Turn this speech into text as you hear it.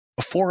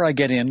Before I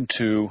get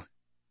into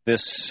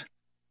this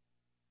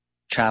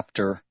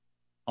chapter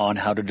on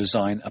how to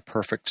design a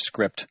perfect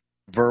script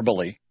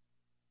verbally,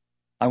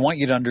 I want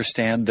you to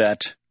understand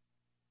that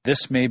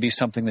this may be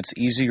something that's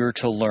easier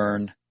to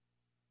learn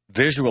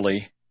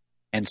visually,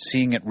 and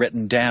seeing it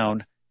written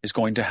down is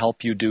going to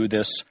help you do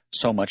this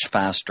so much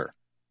faster.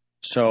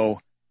 So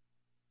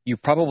you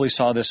probably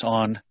saw this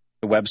on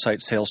the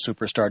website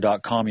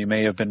salessuperstar.com. You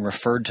may have been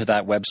referred to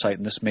that website,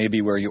 and this may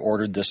be where you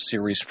ordered this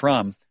series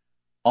from.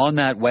 On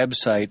that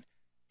website,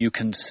 you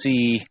can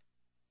see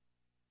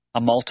a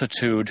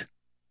multitude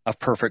of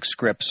perfect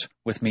scripts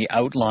with me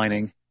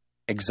outlining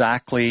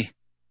exactly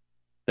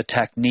the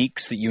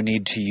techniques that you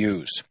need to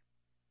use.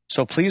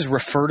 So please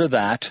refer to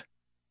that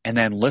and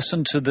then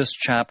listen to this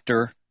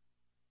chapter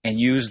and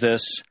use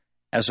this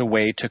as a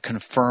way to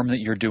confirm that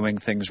you're doing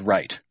things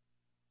right.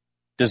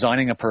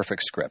 Designing a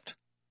perfect script.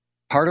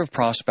 Part of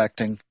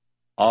prospecting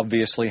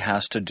obviously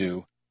has to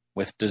do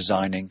with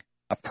designing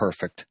a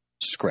perfect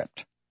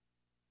script.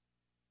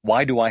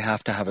 Why do I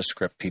have to have a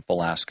script,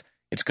 people ask?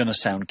 It's going to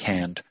sound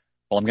canned.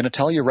 Well, I'm going to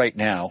tell you right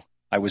now,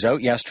 I was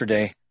out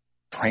yesterday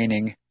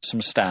training some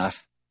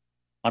staff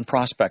on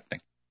prospecting.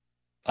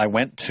 I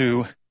went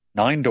to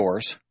 9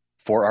 doors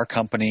for our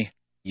company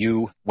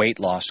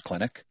weight loss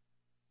clinic.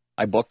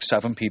 I booked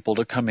 7 people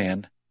to come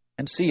in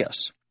and see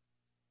us.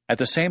 At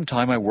the same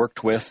time, I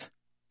worked with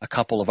a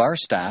couple of our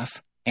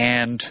staff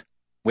and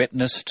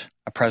witnessed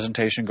a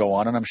presentation go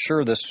on, and I'm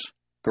sure this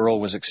girl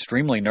was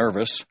extremely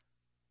nervous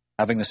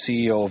having the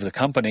CEO of the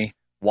company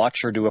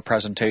watch her do a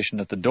presentation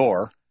at the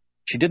door.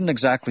 She didn't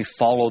exactly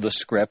follow the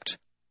script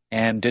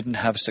and didn't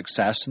have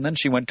success, and then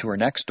she went to her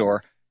next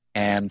door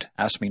and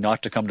asked me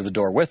not to come to the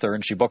door with her,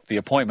 and she booked the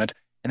appointment,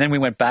 and then we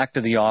went back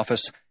to the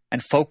office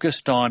and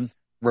focused on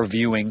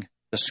reviewing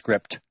the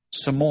script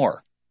some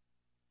more.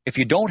 If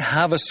you don't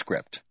have a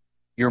script,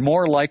 you're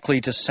more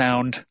likely to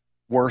sound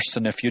worse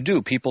than if you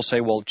do. People say,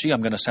 well, gee,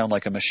 I'm going to sound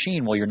like a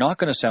machine. Well, you're not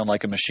going to sound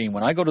like a machine.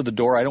 When I go to the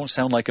door, I don't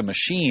sound like a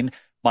machine.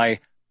 My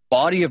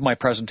body of my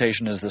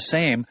presentation is the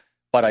same,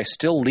 but I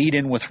still lead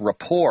in with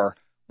rapport.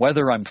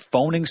 Whether I'm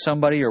phoning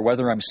somebody or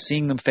whether I'm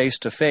seeing them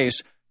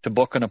face-to-face to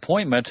book an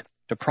appointment,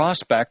 to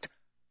prospect,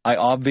 I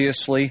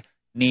obviously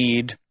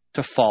need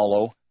to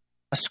follow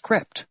a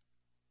script.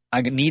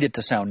 I need it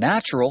to sound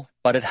natural,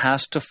 but it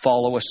has to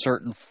follow a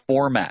certain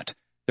format.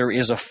 There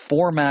is a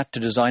format to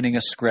designing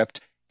a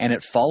script, and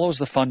it follows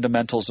the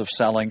fundamentals of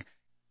selling.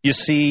 You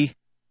see,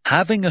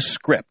 having a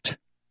script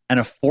and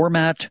a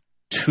format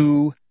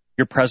to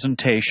your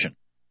presentation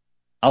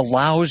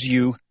allows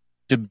you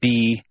to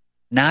be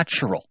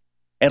natural.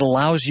 It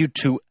allows you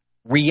to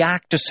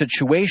react to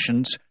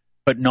situations,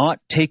 but not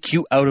take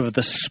you out of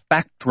the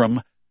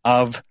spectrum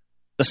of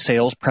the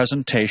sales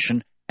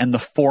presentation and the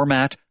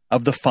format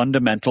of the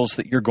fundamentals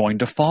that you're going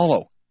to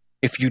follow.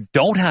 If you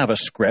don't have a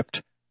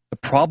script, the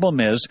problem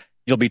is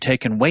you'll be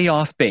taken way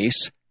off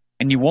base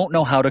and you won't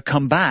know how to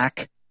come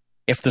back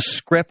if the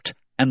script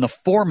and the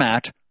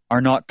format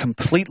are not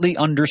completely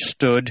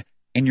understood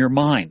in your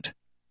mind.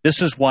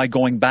 This is why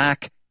going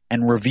back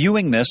and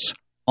reviewing this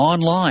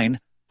online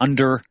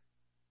under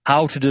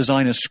how to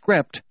design a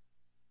script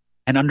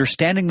and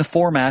understanding the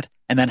format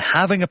and then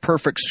having a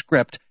perfect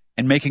script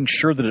and making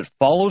sure that it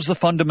follows the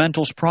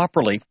fundamentals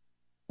properly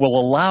will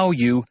allow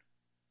you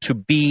to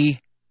be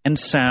and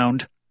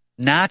sound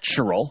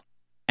natural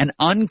and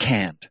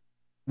uncanned.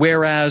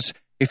 Whereas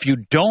if you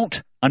don't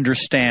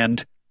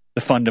understand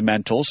the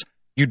fundamentals,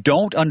 you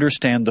don't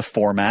understand the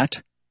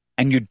format,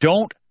 and you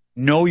don't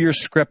know your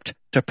script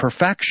to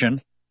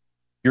perfection,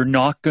 you're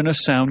not going to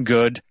sound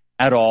good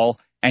at all,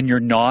 and you're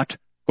not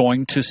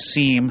going to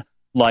seem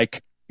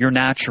like you're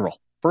natural.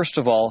 First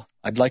of all,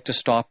 I'd like to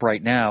stop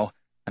right now,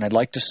 and I'd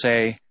like to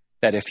say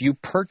that if you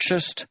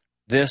purchased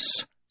this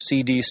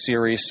CD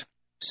series,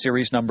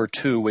 series number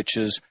 2, which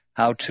is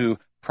how to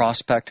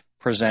prospect,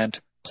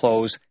 present,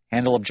 close,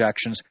 handle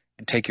objections,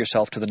 and take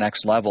yourself to the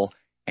next level,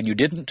 and you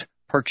didn't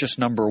purchase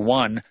number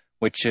 1,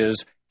 which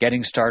is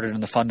getting started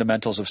in the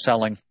fundamentals of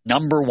selling,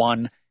 number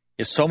 1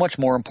 is so much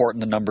more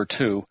important than number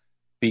 2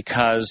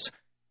 because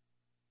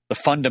the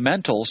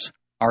fundamentals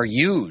are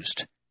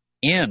used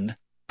in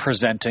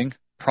presenting,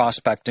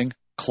 prospecting,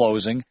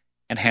 closing,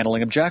 and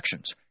handling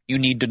objections. You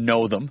need to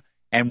know them.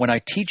 And when I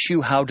teach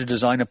you how to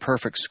design a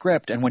perfect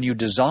script, and when you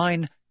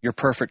design your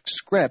perfect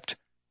script,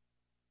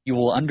 you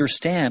will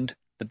understand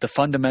that the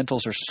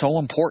fundamentals are so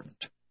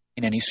important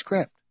in any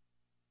script.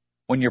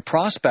 When you're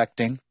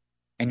prospecting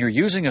and you're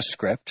using a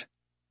script,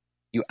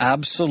 you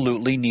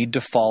absolutely need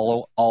to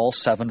follow all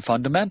 7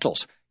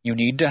 fundamentals. You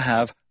need to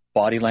have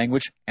body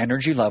language,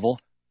 energy level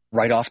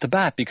right off the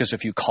bat, because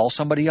if you call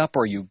somebody up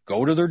or you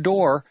go to their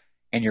door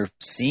and you're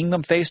seeing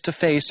them face to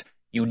face,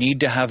 you need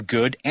to have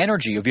good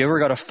energy. Have you ever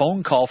got a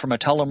phone call from a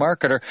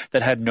telemarketer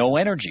that had no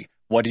energy?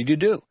 What did you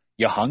do?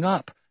 You hung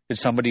up. Did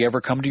somebody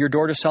ever come to your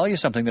door to sell you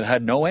something that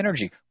had no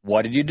energy?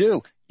 What did you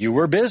do? You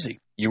were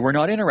busy. You were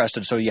not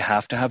interested, so you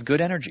have to have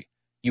good energy.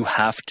 You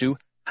have to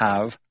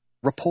have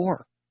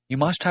rapport. You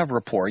must have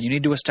rapport. You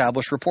need to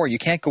establish rapport. You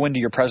can't go into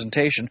your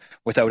presentation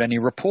without any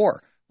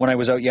rapport. when I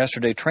was out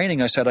yesterday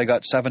training, I said I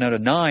got 7 out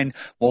of 9.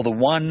 Well,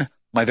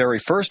 my very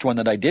first one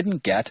that I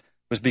didn't get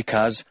was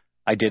because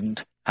I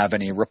didn't have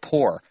any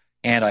rapport.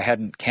 And I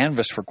hadn't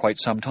canvassed for quite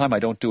some time. I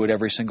don't do it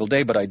every single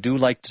day, but I do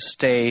like to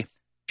stay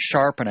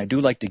sharp, and I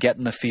do like to get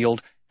in the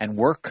field and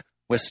work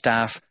with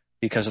staff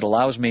because it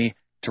allows me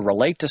to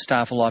relate to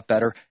staff a lot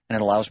better, and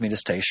it allows me to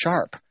stay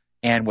sharp.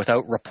 And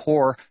without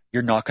rapport,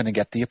 you're not going to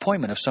get the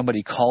appointment. If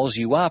somebody calls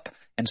you up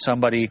and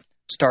somebody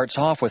starts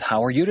off with,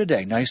 "How are you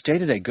today? Nice day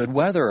today. Good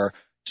weather." Or,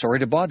 "Sorry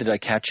to bother. Did I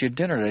catch you at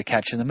dinner? Did I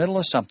catch you in the middle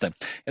of something?"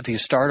 If you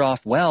start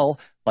off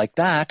well like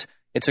that,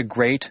 it's a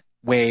great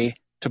way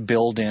to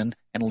build in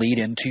and lead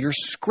into your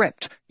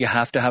script. You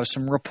have to have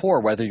some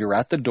rapport, whether you're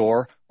at the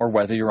door or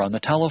whether you're on the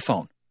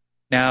telephone.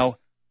 Now,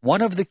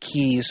 one of the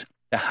keys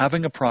to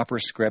having a proper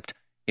script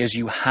is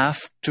you have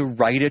to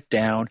write it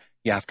down.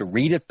 You have to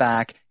read it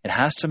back. It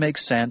has to make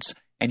sense,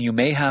 and you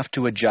may have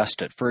to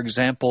adjust it. For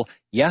example,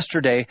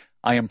 yesterday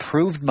I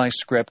improved my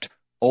script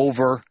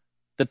over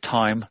the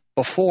time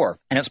before,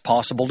 and it's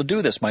possible to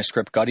do this. My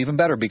script got even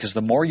better because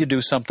the more you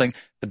do something,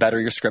 the better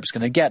your script's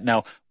going to get.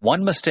 Now,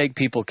 one mistake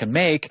people can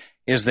make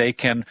is they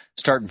can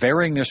start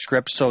varying their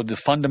script so the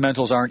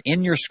fundamentals aren't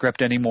in your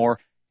script anymore.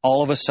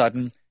 All of a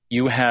sudden,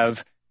 you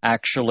have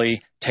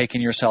actually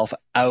taken yourself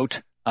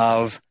out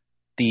of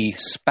the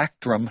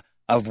spectrum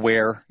of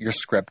where your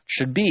script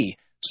should be.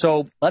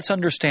 So let's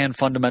understand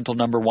fundamental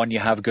number 1, you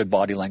have good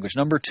body language.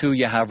 Number 2,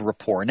 you have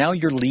rapport. Now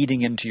you're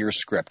leading into your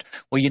script.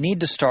 Well, you need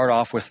to start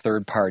off with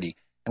third party.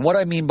 And what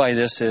I mean by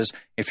this is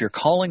if you're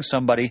calling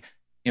somebody,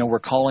 we're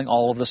calling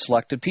all of the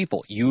selected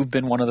people. You've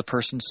been one of the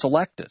persons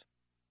selected.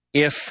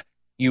 If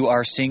you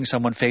are seeing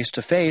someone face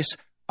to face,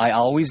 I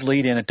always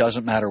lead in, it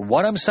doesn't matter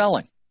what I'm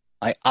selling.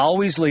 I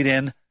always lead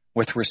in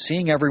with, "We're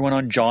seeing everyone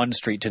on John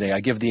Street today."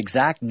 I give the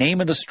exact name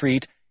of the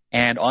street,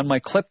 and on my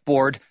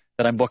clipboard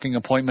that I'm booking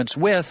appointments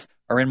with,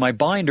 or in my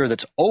binder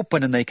that's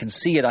open and they can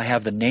see it, I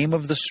have the name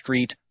of the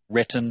street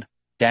written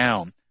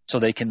down so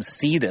they can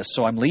see this.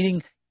 So I'm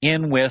leading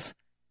in with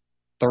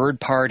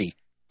third party.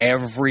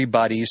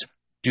 Everybody's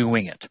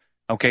doing it.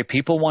 Okay,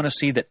 people want to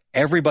see that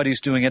everybody's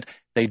doing it.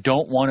 They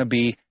don't want to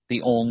be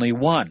the only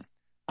one.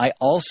 I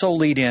also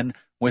lead in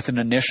with an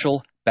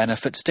initial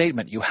benefit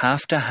statement. You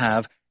have to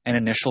have an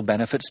initial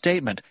benefit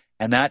statement.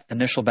 And that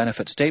initial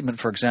benefit statement,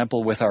 for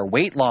example, with our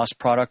weight loss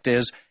product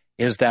is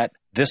that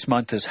this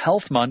month is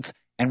health month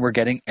and we're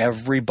getting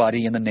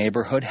everybody in the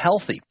neighborhood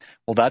healthy.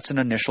 Well, that's an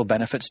initial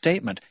benefit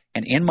statement.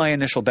 And in my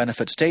initial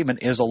benefit statement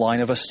is a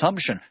line of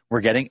assumption.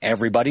 We're getting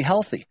everybody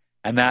healthy.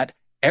 And that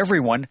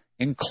everyone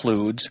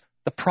includes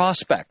the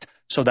prospect.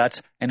 So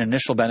that's an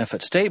initial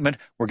benefit statement.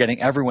 We're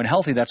getting everyone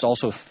healthy. That's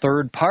also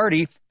third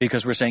party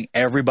because we're saying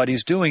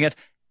everybody's doing it.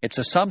 It's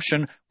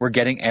assumption we're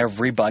getting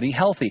everybody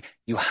healthy.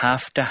 You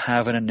have to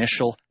have an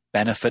initial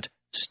benefit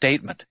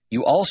statement.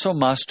 You also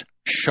must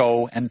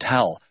show and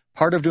tell.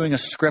 Part of doing a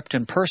script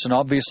in person,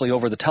 obviously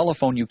over the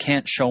telephone, you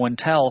can't show and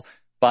tell,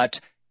 but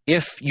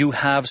if you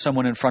have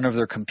someone in front of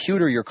their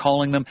computer, you're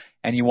calling them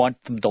and you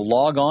want them to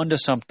log on to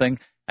something,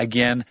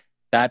 again,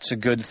 that's a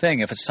good thing.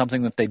 If it's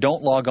something that they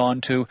don't log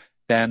on to,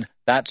 then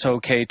that's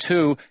okay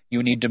too.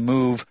 You need to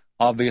move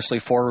obviously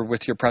forward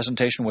with your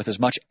presentation with as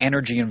much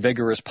energy and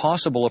vigor as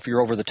possible. If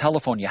you're over the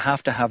telephone, you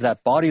have to have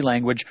that body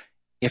language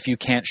if you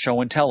can't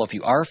show and tell. If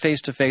you are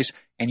face-to-face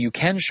and you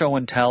can show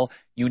and tell,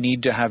 you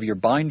need to have your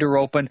binder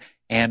open.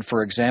 And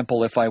for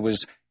example, if I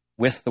was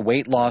with the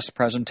weight loss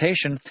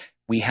presentation,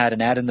 we had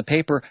an ad in the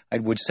paper, I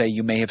would say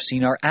you may have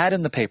seen our ad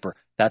in the paper.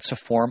 That's a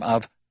form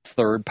of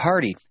third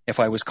party.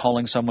 If I was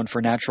calling someone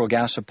for natural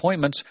gas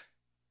appointments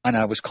and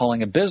I was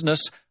calling a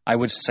business, I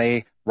would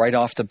say right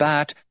off the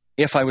bat,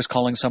 if I was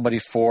calling somebody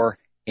for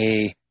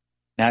a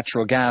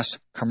natural gas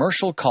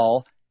commercial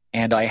call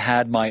and I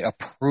had my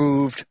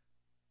approved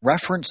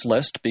reference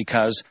list,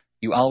 because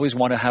you always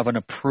want to have an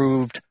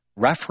approved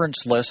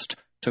reference list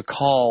to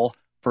call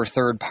for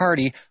third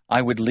party,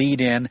 I would lead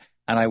in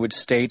and I would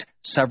state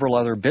several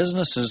other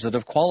businesses that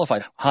have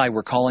qualified. Hi,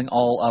 we're calling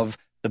all of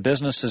the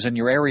businesses in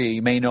your area.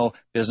 You may know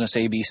business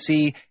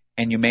ABC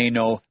and you may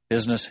know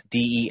business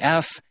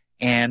DEF,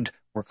 and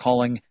we're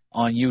calling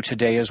on you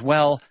today as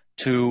well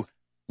to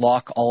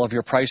lock all of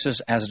your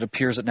prices, as it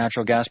appears that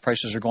natural gas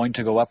prices are going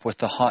to go up with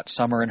the hot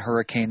summer and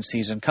hurricane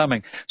season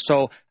coming.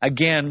 So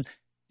again,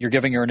 you're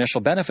giving your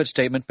initial benefit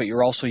statement, but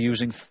you're also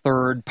using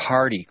third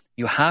party.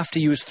 You have to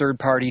use third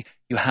party.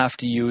 You have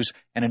to use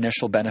an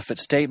initial benefit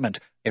statement.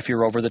 If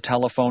you're over the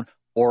telephone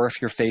or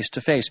if you're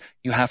face-to-face,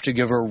 you have to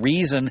give a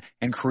reason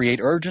and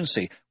create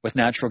urgency. With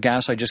natural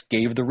gas, I just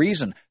gave the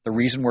reason. The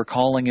reason we're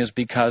calling is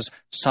because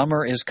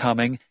summer is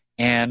coming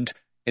and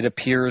it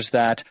appears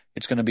that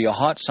it's going to be a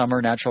hot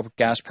summer. Natural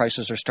gas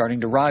prices are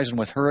starting to rise, and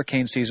with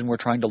hurricane season, we're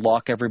trying to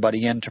lock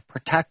everybody in to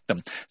protect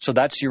them. So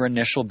that's your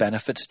initial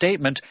benefit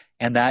statement,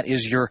 and that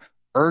is your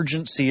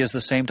urgency at the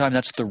same time.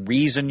 That's the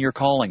reason you're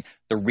calling,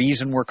 the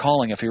reason we're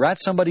calling. If you're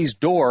at somebody's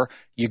door,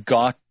 you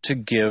got to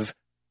give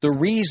the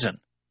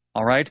reason,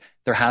 all right?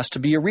 There has to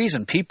be a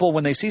reason. People,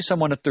 when they see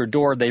someone at their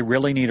door, they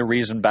really need a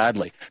reason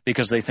badly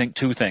because they think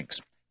two things.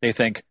 They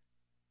think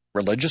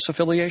religious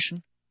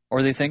affiliation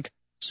or they think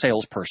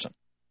salesperson.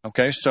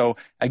 Okay, so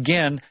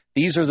again,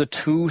 these are the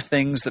two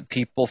things that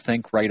people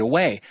think right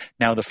away.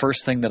 Now, the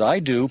first thing that I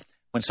do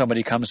when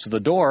somebody comes to the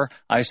door,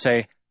 I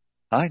say,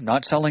 hi,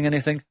 not selling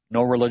anything,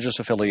 no religious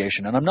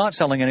affiliation. And I'm not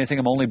selling anything,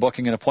 I'm only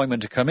booking an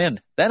appointment to come in.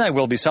 Then I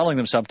will be selling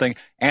them something,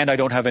 and I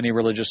don't have any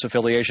religious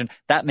affiliation.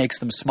 That makes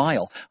them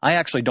smile. I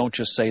actually don't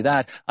just say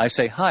that. I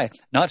say, hi,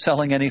 not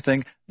selling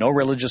anything, no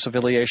religious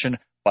affiliation,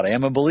 but I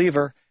am a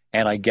believer,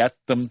 and I get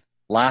them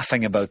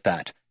laughing about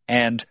that.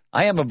 And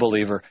I am a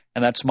believer,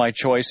 and that's my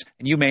choice.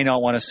 And you may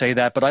not want to say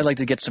that, but I like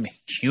to get some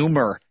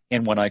humor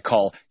in when I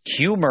call.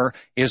 Humor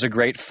is a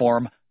great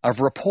form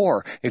of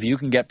rapport. If you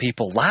can get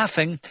people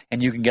laughing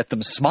and you can get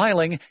them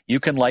smiling, you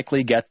can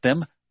likely get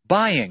them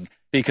buying,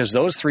 because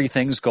those three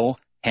things go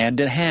hand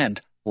in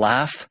hand.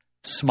 Laugh,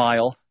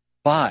 smile,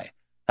 buy.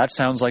 That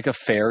sounds like a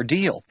fair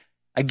deal.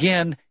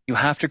 Again, you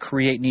have to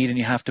create need and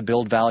you have to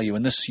build value,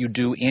 and this you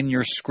do in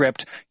your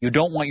script. You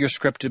don't want your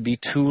script to be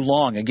too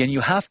long. Again,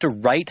 you have to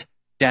write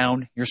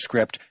down your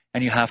script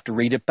and you have to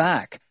read it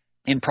back.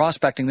 In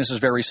prospecting, this is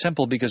very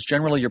simple because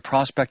generally your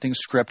prospecting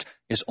script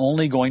is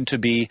only going to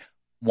be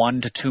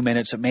 1 to 2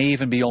 minutes. It may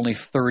even be only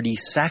 30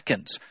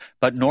 seconds.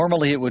 But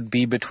normally it would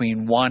be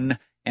between 1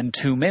 and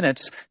 2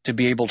 minutes to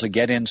be able to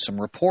get in some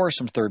rapport,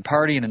 some third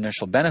party, an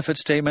initial benefit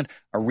statement,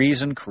 a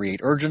reason, create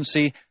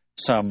urgency,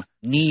 some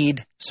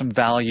need, some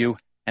value,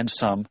 and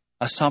some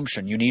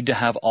assumption. You need to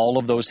have all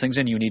of those things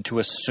and you need to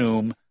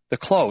assume the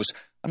close.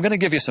 I'm going to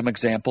give you some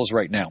examples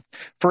right now.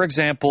 For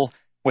example,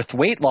 with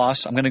weight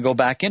loss, I'm going to go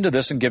back into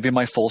this and give you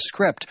my full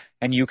script.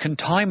 And you can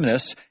time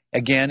this.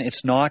 Again,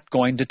 it's not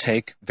going to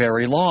take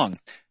very long.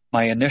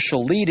 My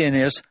initial lead-in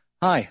is,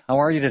 hi, how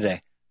are you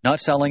today? Not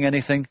selling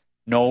anything,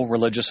 no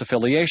religious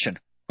affiliation.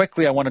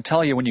 Quickly, I want to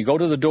tell you, when you go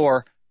to the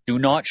door, do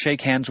not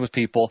shake hands with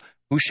people.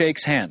 Who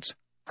shakes hands?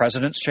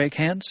 Presidents shake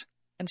hands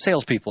and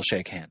salespeople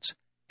shake hands.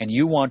 And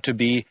you want to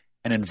be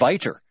an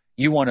inviter.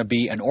 You want to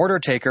be an order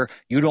taker.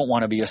 You don't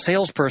want to be a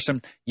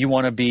salesperson. You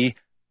want to be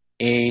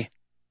a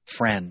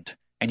friend.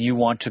 And you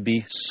want to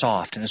be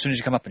soft. And as soon as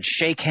you come up and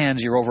shake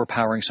hands, you're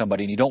overpowering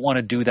somebody. And you don't want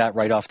to do that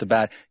right off the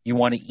bat. You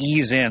want to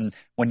ease in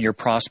when you're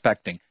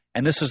prospecting.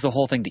 And this is the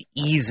whole thing, to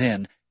ease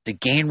in, to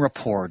gain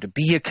rapport, to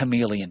be a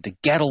chameleon, to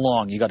get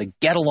along. You got to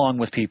get along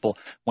with people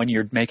when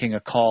you're making a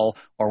call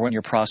or when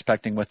you're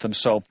prospecting with them.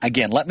 So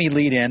again, let me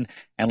lead in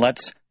and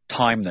let's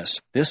time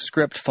this. This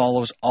script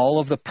follows all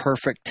of the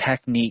perfect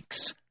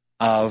techniques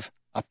of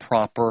a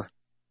proper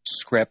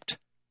script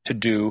to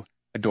do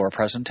a door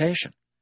presentation.